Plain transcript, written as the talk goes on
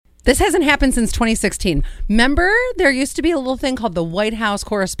This hasn't happened since 2016. Remember, there used to be a little thing called the White House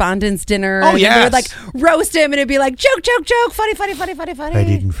Correspondents' Dinner. Oh, yes. They would like roast him and it'd be like, joke, joke, joke, funny, funny, funny, funny, funny. I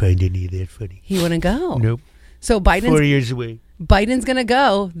didn't find any of that funny. He wouldn't go. Nope. So 4 Biden's years away. going to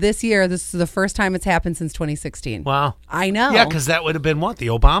go this year. This is the first time it's happened since 2016. Wow. I know. Yeah, because that would have been what? The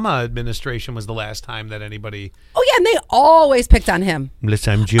Obama administration was the last time that anybody... Oh, yeah, and they always picked on him. Unless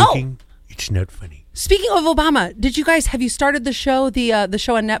I'm joking, it's not funny. Speaking of Obama, have you started the show, the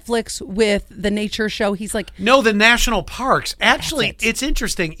show on Netflix with the nature show? He's like... No, the national parks. Actually, That's it. it's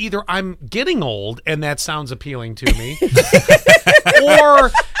interesting. Either I'm getting old, and that sounds appealing to me,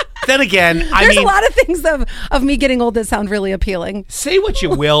 or then again, There's a lot of things of me getting old that sound really appealing. say what you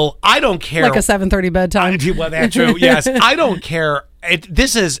will. I don't care. Like a 7:30 bedtime. Well, that's true. Yes, I don't care. It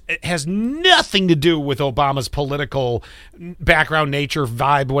has nothing to do with Obama's political background, nature,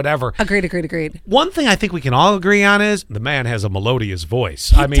 vibe, whatever. Agreed. One thing I think we can all agree on is the man has a melodious voice.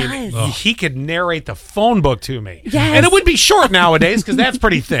 does. He could narrate the phone book to me. Yes. And it would be short nowadays because that's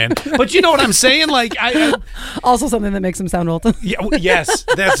pretty thin. But you know what I'm saying? Like, Also something that makes him sound old. yes,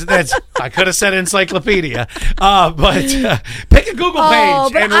 that's. I could have said encyclopedia, but pick a Google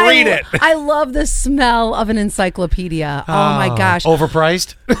page but and read it. I love the smell of an encyclopedia. Oh my gosh.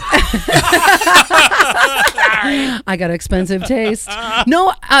 Overpriced? I got expensive taste.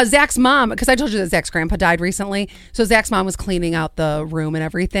 No, Zach's mom, because I told you that Zach's grandpa died recently. So Zach's mom was cleaning out the room and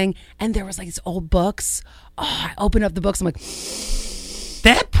everything. And there was like these old books. Oh, I opened up the books. I'm like,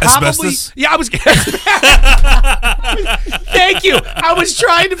 That probably... Asbestos? Yeah, I was... Thank you. I was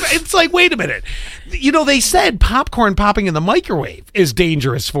trying to... It's like, wait a minute. You know, they said popcorn popping in the microwave is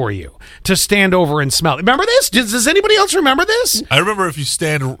dangerous for you to stand over and smell. Remember this? Does anybody else remember this? I remember if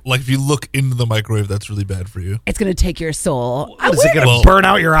you look into the microwave, that's really bad for you. it's going to take your soul. Is it going to burn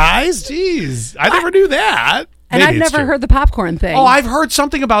out your eyes? Jeez. I never knew that. And Maybe I've it's never true. heard the popcorn thing. Oh, I've heard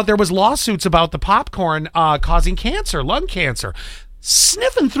something about there was lawsuits about the popcorn causing cancer, lung cancer.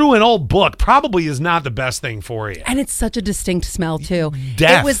 Sniffing through an old book probably is not the best thing for you. And it's such a distinct smell too.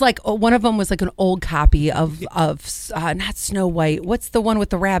 Death. It was like one of them was like an old copy of not Snow White. What's the one with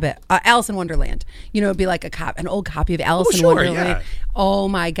the rabbit? Alice in Wonderland. You know, it'd be like an old copy of Alice in Wonderland. Yeah. Oh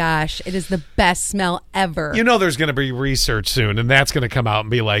my gosh, it is the best smell ever. You know, there's going to be research soon, and that's going to come out and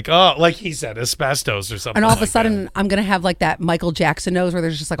be like, oh, like he said, asbestos or something. And all of like a sudden, that. I'm gonna have like that Michael Jackson nose where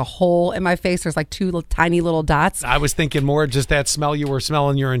there's just like a hole in my face. There's like two tiny little dots. I was thinking more just that smell you were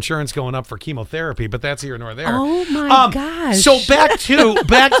smelling your insurance going up for chemotherapy, but that's here nor there. Oh my gosh! So back to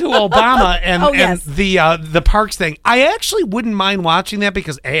Obama and, Oh, yes. and the parks thing. I actually wouldn't mind watching that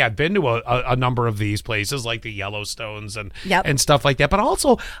because I've been to a number of these places like the Yellowstones and stuff like that. But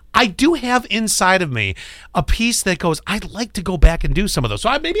also, I do have inside of me a piece that goes, I'd like to go back and do some of those.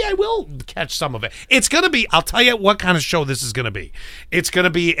 So maybe I will catch some of it. It's going to be, I'll tell you what kind of show this is going to be. It's going to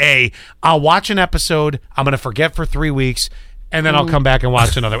be I'll watch an episode, I'm going to forget for 3 weeks, and then I'll come back and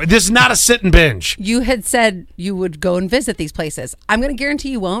watch another one. This is not a sit and binge. You had said you would go and visit these places. I'm going to guarantee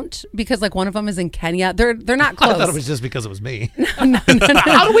you won't because like one of them is in Kenya. They're not close. I thought it was just because it was me. No.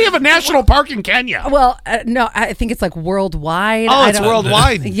 How do we have a national park in Kenya? Well, no, I think it's like worldwide. Oh, it's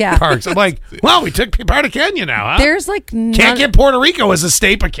worldwide Yeah. parks. I'm like, well, we took part of Kenya now, huh? There's like Can't get Puerto Rico as a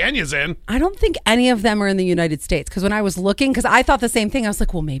state, but Kenya's in. I don't think any of them are in the United States because when I was looking, because I thought the same thing. I was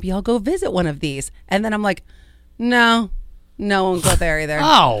like, well, maybe I'll go visit one of these. And then I'm like, no, I won't go there either.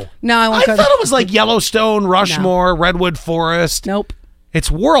 Oh. No, I won't go I there. thought it was like Yellowstone, Rushmore, Redwood Forest. Nope. It's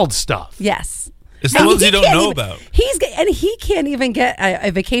world stuff. Yes. It's the And ones he you don't can't know even- about. He can't even get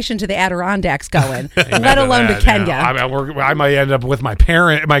a vacation to the Adirondacks going, let alone to That, Kenya. yeah. I might end up with my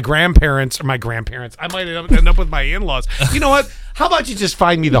grandparents. I might end up with my in-laws. You know what? How about you just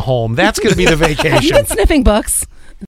find me the home? That's going to be the vacation. Have you been sniffing books?